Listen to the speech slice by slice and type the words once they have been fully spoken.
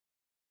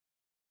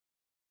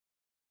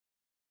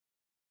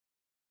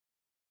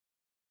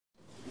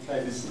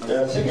This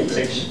second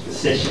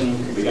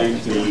session, we're going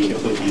to be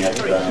looking at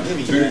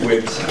food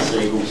webs,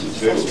 seagulls and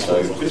turtles, so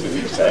a bit of a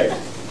mixed bag.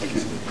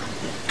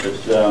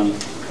 But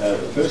the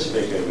first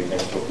speaker we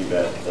have talking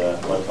about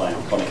floodplain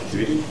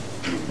connectivity,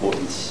 the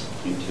importance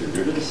into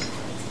rivers,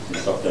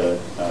 is Dr.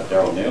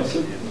 Daryl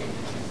Nielsen.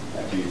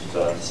 If you've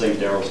seen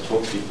Daryl's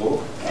talks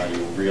before,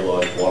 you'll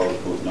realise why we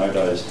put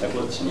no-dose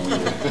tablets and all your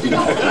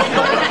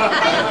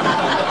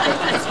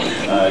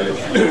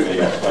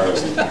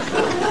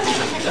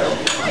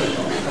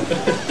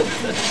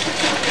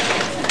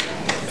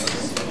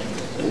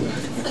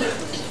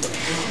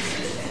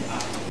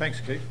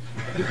Thanks, Keith.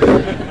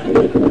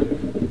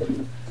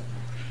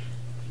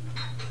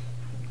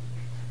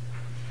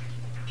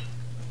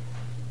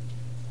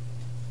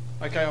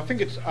 Okay, I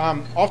think it's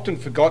often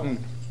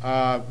forgotten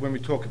when we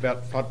talk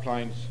about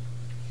floodplains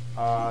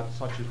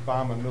such as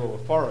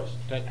Barmah-Millewa forest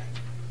that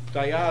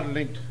they are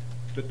linked,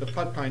 that the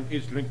floodplain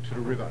is linked to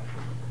the river,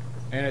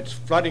 and it's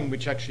flooding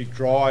which actually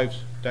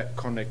drives that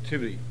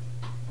connectivity.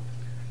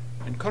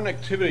 And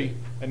connectivity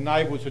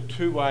enables a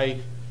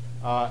two-way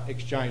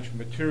exchange of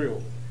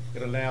material.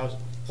 It allows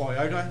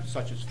biota,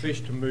 such as fish,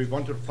 to move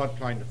onto the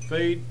floodplain to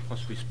feed,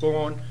 possibly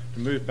spawn, to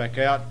move back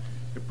out.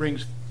 It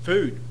brings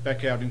food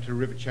back out into the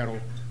river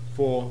channel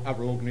for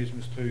other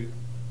organisms to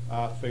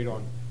feed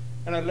on.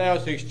 And it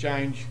allows the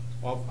exchange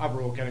of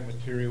other organic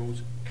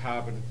materials,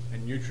 carbon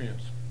and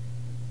nutrients.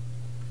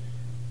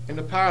 In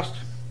the past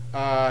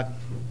 10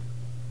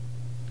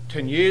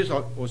 years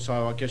or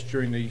so, I guess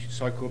during the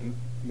so-called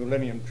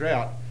millennium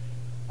drought,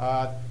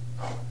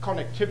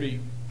 connectivity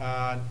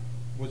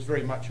was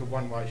very much a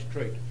one-way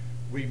street.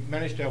 We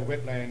managed our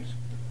wetlands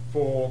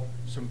for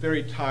some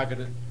very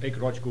targeted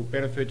ecological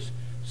benefits,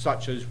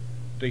 such as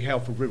the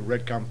health of river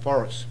red gum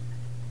forests.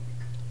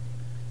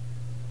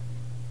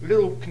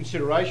 Little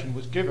consideration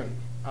was given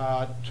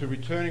to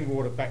returning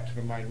water back to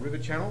the main river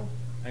channel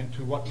and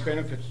to what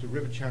benefits the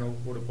river channel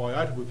or the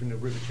biota within the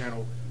river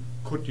channel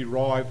could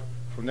derive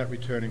from that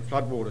returning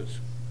floodwaters.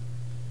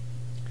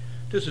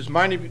 This is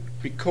mainly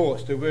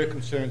because there were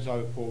concerns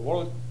over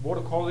poor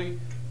water quality.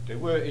 There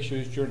were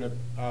issues during the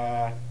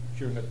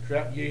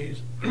drought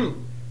years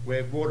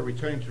where water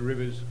returning to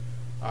rivers,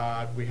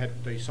 we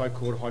had the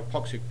so-called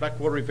hypoxic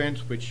blackwater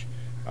events, which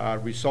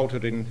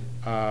resulted in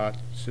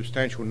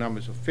substantial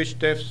numbers of fish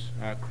deaths,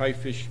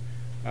 crayfish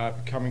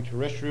becoming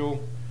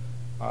terrestrial,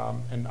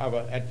 and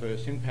other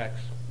adverse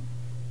impacts.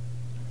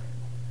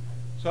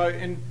 So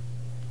in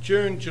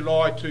June,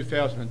 July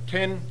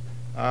 2010,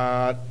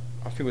 I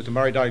think it was the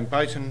Murray-Darling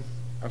Basin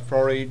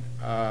Authority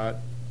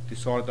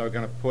decided they were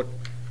going to put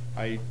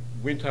a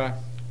winter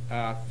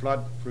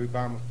flood through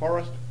Barmah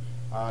Forest.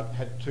 It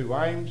had two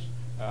aims.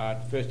 The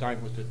first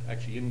aim was to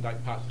actually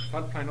inundate parts of the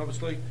floodplain,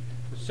 obviously.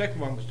 The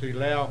second one was to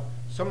allow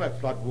some of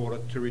that flood water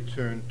to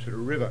return to the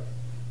river,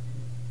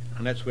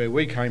 and that's where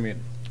we came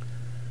in.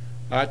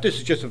 This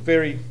is just a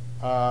very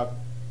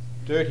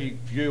dirty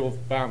view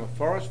of Barmah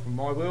Forest from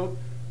my world.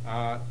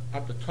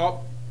 Up the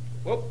top,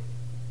 whoop,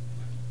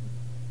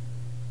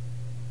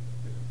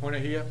 pointer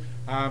here.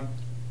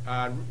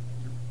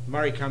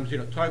 Murray comes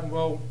in at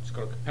Tokenwell. It's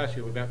got a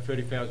capacity of about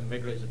 30,000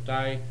 megalitres a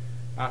day,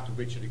 after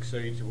which it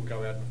exceeds, it will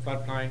go out in the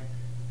floodplain.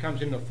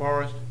 Comes in the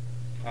forest,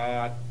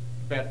 about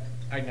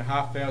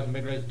 8,500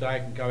 megalitres a day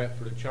can go out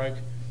through the choke,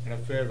 and a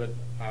further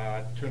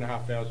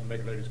 2,500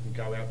 megalitres can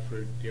go out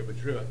through the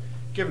Edwards River,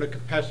 given a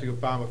capacity of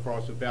Barmah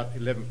Forest of about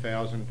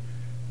 11,000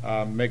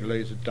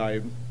 megalitres a day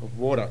of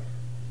water.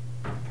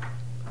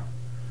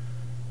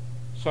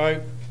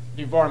 So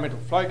the environmental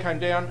flow came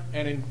down,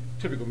 and in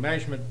typical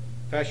management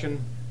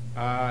fashion,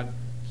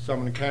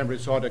 someone in Canberra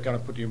decided they're going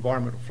to put the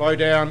environmental flow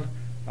down.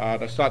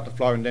 They started the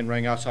flow and then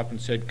rang us up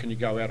and said, can you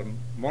go out and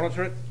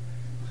monitor it?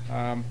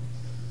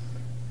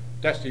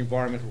 That's the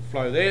environmental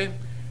flow there.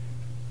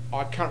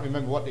 I can't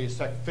remember what the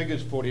exact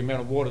figures for the amount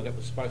of water that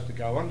was supposed to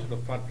go onto the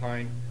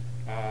floodplain,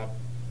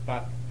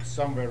 but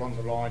somewhere along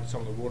the line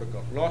some of the water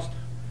got lost.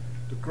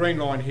 The green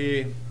line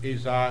here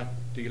is the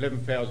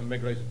 11,000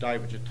 megalitres a day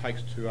which it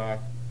takes to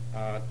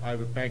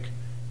overbank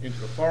into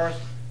the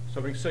forest. So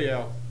we can see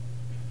our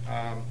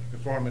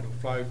environmental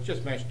flow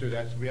just managed to do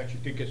that, so we actually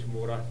did get some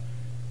water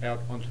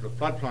out onto the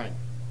floodplain.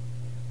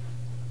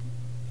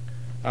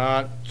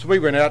 So we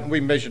went out and we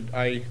measured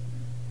a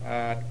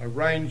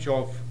range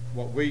of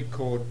what we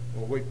called,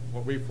 or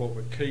what we thought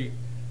were key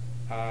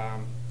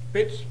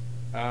bits.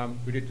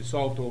 We did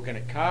dissolved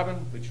organic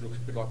carbon, which looks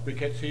a bit like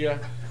briquettes here.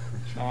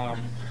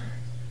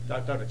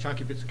 Those are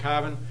chunky bits of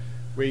carbon.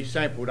 We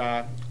sampled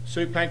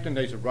zooplankton,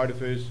 these are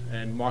rotifers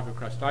and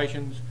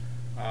microcrustaceans.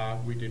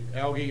 We did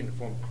algae in the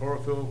form of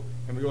chlorophyll,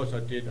 and we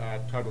also did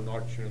total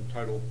nitrogen and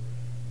total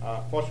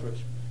phosphorus.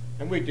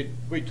 And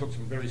we took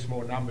some very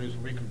small numbers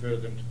and we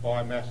converted them to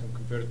biomass and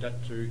converted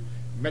that to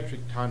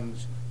metric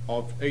tonnes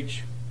of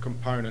each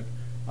component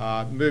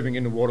moving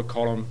in the water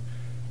column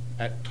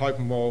at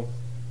Tokenwell,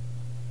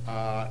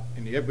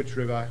 in the Edwards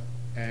River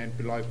and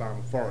below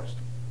Barmah Forest.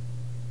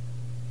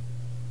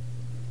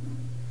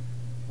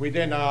 We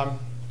then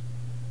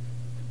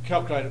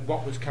calculated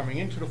what was coming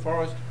into the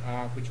forest,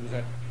 which was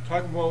at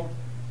Tokenwell,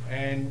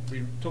 and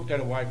we took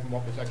that away from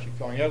what was actually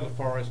flowing out of the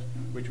forest,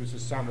 which was the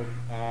sum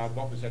of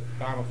what was at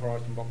Barmah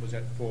Forest and what was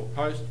at Four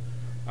Post,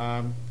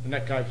 and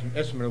that gave us an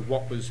estimate of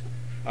what was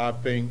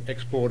being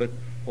exported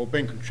or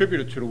being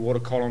contributed to the water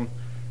column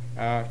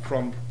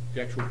from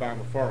the actual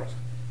Barmah Forest.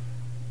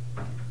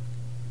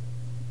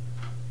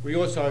 We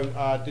also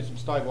did some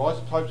stable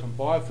isotopes on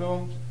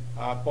biofilms.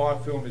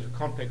 Biofilm is a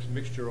complex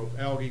mixture of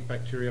algae,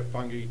 bacteria,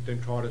 fungi,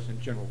 dendritis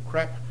and general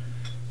crap.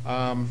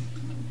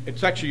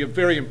 It's actually a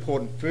very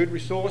important food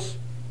resource.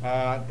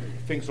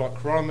 Things like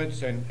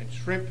chironomids and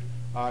shrimp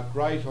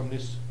graze on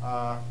this,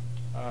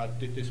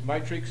 this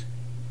matrix,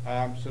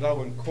 so they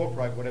will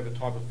incorporate whatever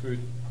type of food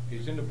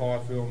is in the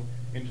biofilm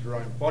into their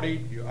own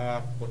body. You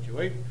are what you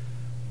eat,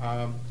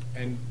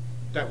 and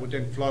that would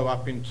then flow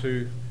up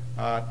into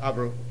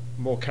other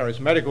more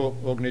charismatic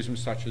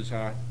organisms such as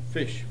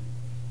fish.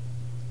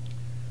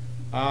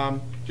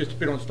 Just a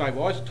bit on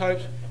stable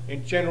isotopes.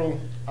 In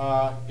general,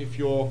 if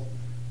your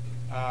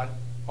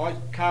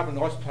carbon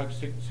isotope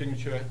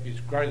signature is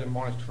greater than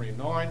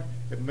 -29,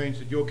 it means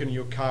that you're getting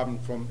your carbon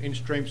from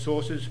in-stream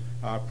sources,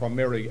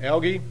 primarily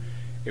algae.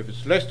 If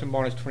it's less than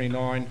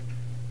 -29,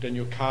 then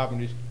your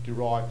carbon is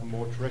derived from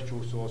more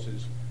terrestrial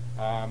sources,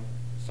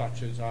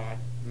 such as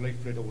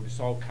leaf litter or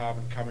dissolved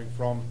carbon coming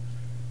from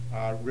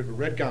river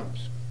red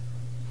gums.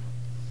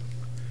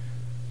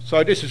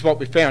 So this is what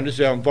we found. This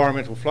is our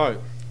environmental flow.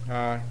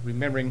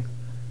 Remembering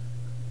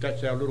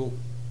that's our little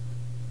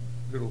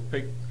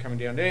peak coming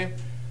down there.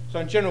 So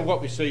in general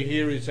what we see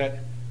here is that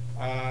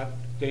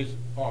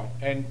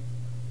and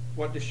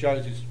what this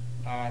shows is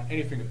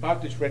anything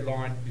above this red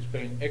line is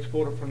being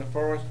exported from the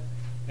forest.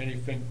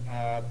 Anything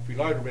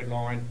below the red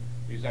line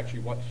is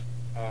actually what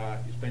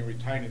is being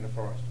retained in the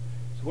forest.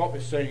 So what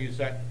we're seeing is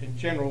that in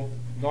general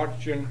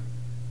nitrogen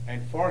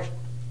and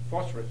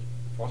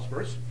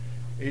phosphorus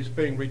is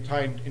being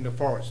retained in the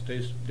forest.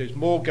 There's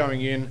more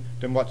going in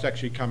than what's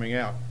actually coming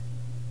out.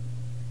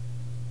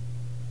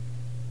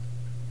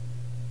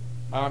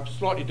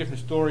 Slightly different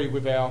story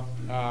with our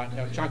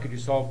chunky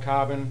dissolved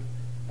carbon,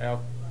 our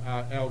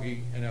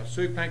algae and our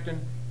zooplankton,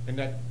 in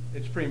that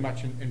it's pretty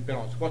much in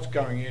balance. What's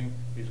going in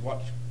is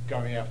what's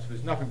going out. So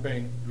there's nothing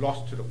being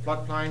lost to the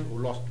floodplain or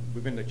lost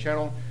within the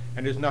channel,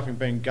 and there's nothing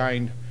being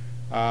gained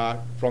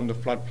from the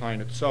floodplain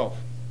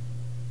itself.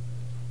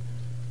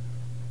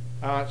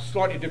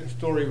 Slightly different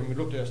story when we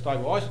looked at our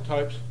stable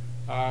isotopes.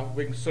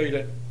 We can see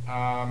that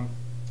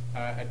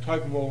at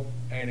Topinwall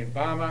and in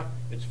Barmah,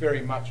 it's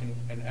very much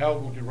an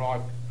algal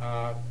derived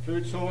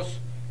food source.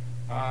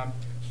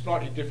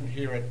 Slightly different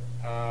here in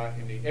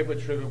the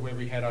Edwards River, where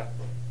we had a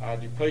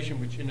depletion,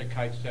 which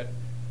indicates that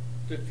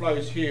the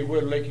flows here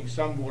were leaking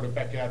some water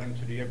back out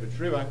into the Edwards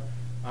River,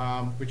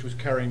 which was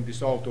carrying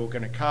dissolved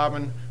organic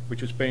carbon,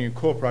 which was being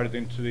incorporated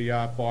into the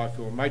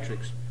biofilm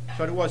matrix.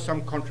 So there was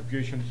some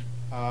contributions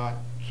of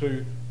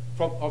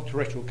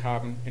terrestrial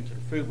carbon into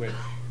the food web.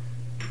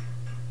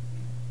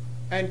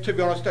 And to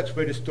be honest, that's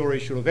where the story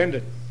should have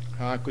ended,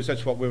 because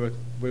that's what we were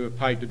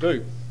paid to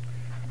do.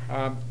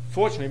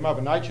 Fortunately,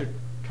 Mother Nature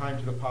came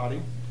to the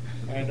party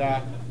and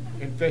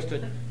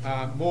invested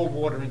more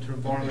water into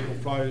environmental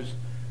flows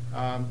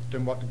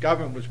than what the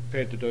government was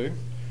prepared to do.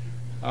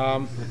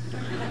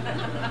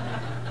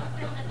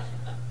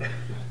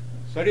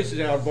 So this is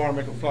our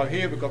environmental flow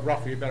here. We've got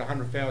roughly about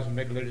 100,000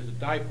 megalitres a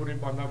day put in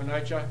by Mother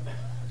Nature.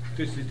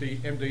 This is the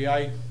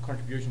MDA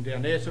contribution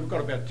down there, so we've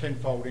got about a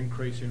 10-fold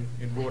increase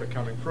in water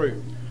coming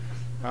through.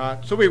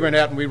 So we went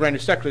out and we ran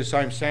exactly the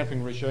same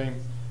sampling regime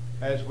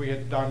as we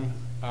had done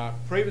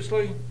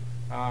previously.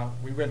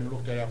 We went and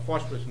looked at our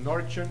phosphorus and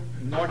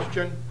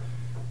nitrogen,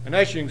 and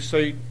as you can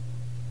see,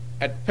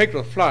 at the peak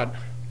of the flood,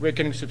 we're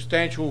getting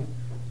substantial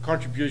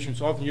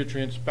contributions of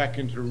nutrients back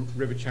into the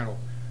river channel.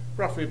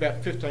 Roughly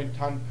about 15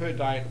 tonne per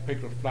day at the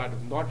peak of the flood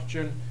of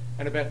nitrogen,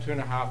 and about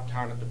 2.5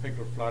 tonne at the peak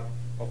of the flood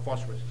of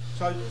phosphorus.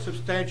 So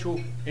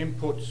substantial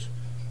inputs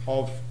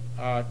of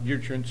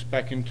nutrients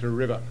back into the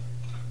river.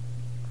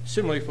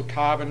 Similarly for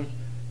carbon,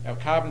 our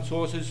carbon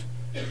sources,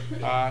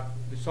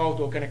 dissolved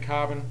organic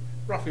carbon,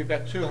 roughly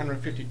about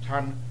 250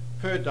 tonne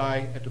per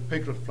day at the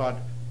peak of the flood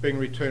being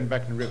returned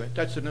back in the river.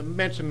 That's an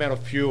immense amount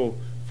of fuel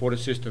for the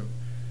system.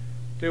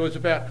 There was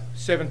about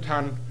 7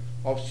 tonne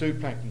of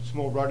zooplankton,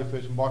 small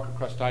rotifers and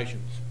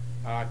microcrustaceans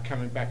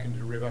coming back into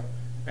the river,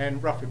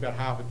 and roughly about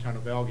 0.5 tonne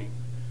of algae.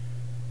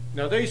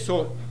 Now these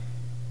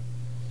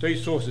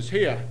sources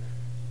here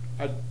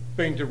are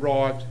being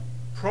derived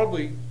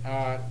probably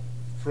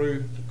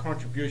through the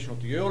contribution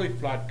of the early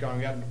flood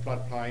going out in the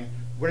floodplain,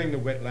 wetting the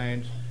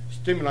wetlands,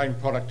 stimulating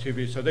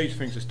productivity. So these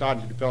things are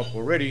starting to develop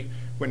already.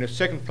 When the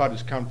second flood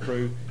has come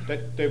through,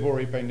 that they've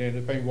already been there,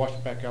 they've been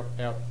washed back up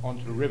out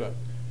onto the river.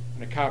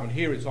 And the carbon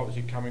here is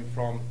obviously coming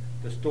from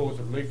the stores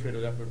of leaf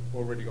litter that were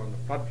already on the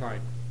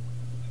floodplain.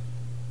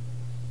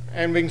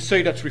 And we can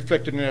see that's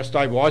reflected in our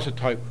stable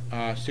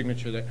isotope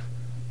signature, that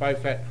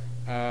both at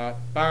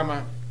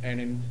Barmah and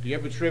in the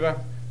Edwards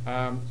River,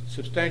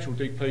 substantial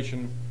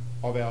depletion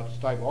of our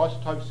stable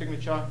isotope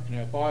signature in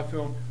our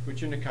biofilm,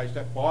 which indicates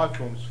that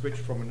biofilm switched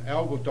from an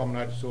algal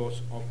dominated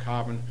source of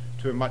carbon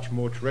to a much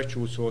more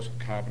terrestrial source of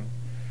carbon.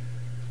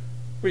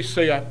 We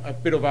see a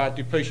bit of a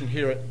depletion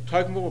here at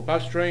Tocumwell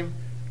above stream,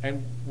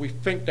 and we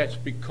think that's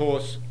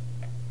because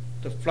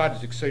the flood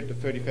has exceeded the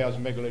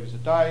 30,000 megalitres a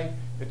day.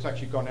 It's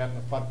actually gone out in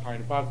the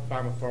floodplain above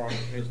Barmah-Millewa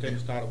and has then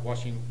started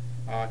washing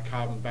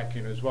carbon back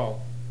in as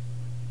well.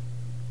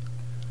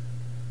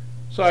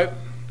 So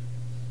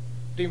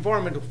the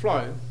environmental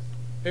flow,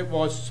 it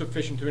was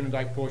sufficient to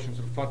inundate portions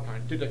of the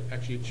floodplain. It did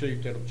actually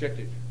achieve that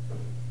objective,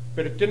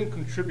 but it didn't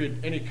contribute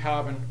any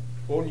carbon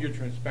or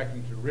nutrients back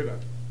into the river,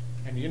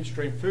 and the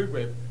in-stream food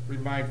web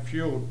remained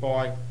fuelled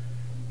by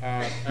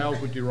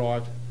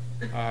algal-derived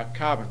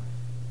carbon.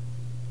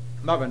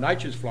 Mother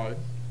Nature's flow,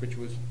 which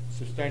was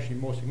substantially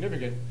more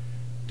significant,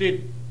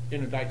 did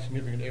inundate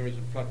significant areas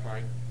of the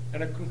floodplain,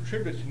 and it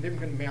contributed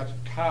significant amounts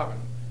of carbon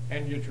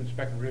and nutrients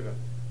back in the river.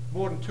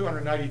 More than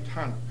 280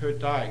 tonne per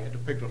day at the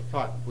peak of the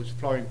flood was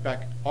flowing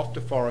back off the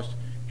forest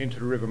into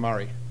the River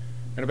Murray,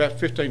 and about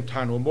 15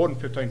 tonne or more than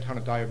 15 tonne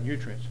a day of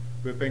nutrients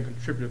were being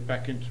contributed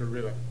back into the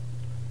river.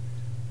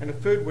 And the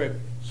food web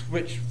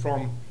switched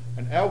from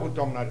an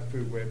algal-dominated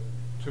food web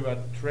to a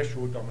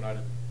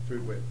terrestrial-dominated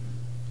food web.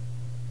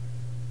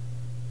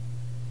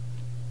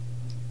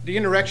 The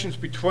interactions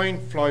between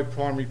flow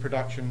primary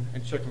production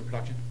and secondary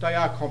production, they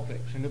are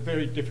complex and they're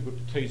very difficult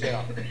to tease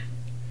out.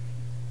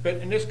 But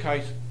in this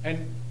case,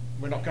 and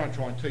we're not going to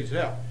try and tease it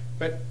out,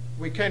 but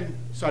we can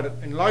say that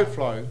in low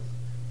flow,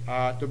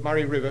 the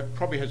Murray River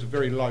probably has a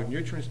very low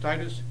nutrient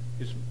status,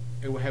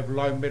 it will have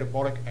low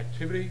metabolic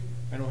activity,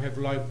 and it will have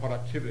low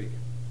productivity.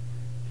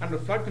 Under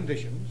flood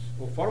conditions,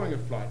 or following a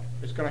flood,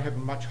 it's going to have a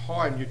much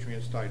higher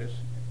nutrient status,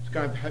 it's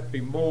going to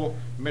be more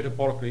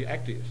metabolically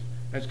active,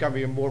 and it's going to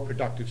be a more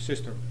productive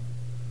system.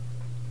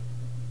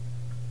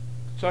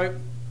 So,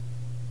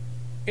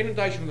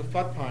 inundation of the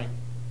floodplain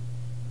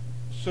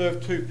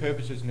served two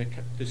purposes in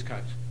this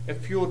case.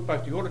 It fuelled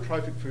both the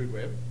autotrophic food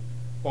web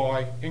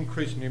by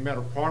increasing the amount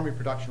of primary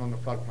production on the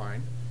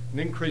floodplain and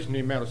increasing the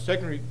amount of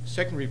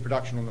secondary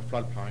production on the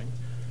floodplain,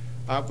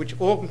 which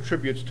all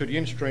contributes to the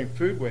in-stream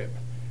food web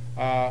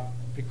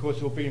because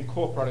it will be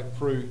incorporated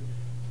through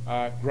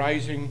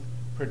grazing,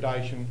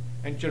 predation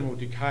and general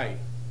decay.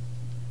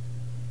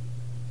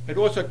 It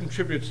also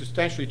contributed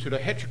substantially to the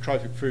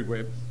heterotrophic food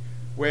web,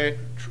 where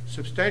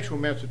substantial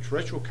amounts of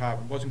terrestrial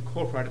carbon was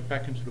incorporated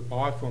back into the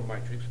biofilm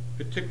matrix,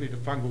 particularly the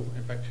fungal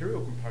and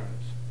bacterial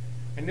components.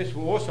 And this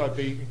will also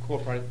be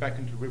incorporated back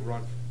into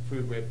riverine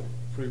food web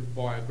through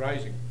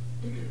biograzing.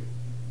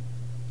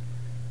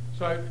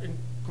 So in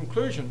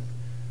conclusion,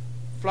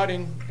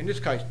 flooding in this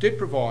case did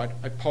provide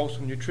a pulse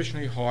of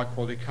nutritionally high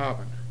quality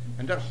carbon,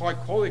 and that high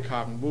quality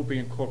carbon will be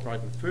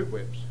incorporated in food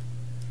webs.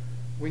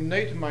 We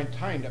need to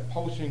maintain that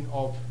pulsing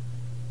of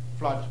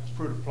floods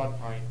through the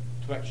floodplain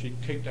to actually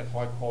keep that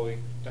high quality,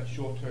 that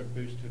short-term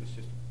boost to the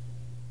system.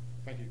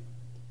 Thank you.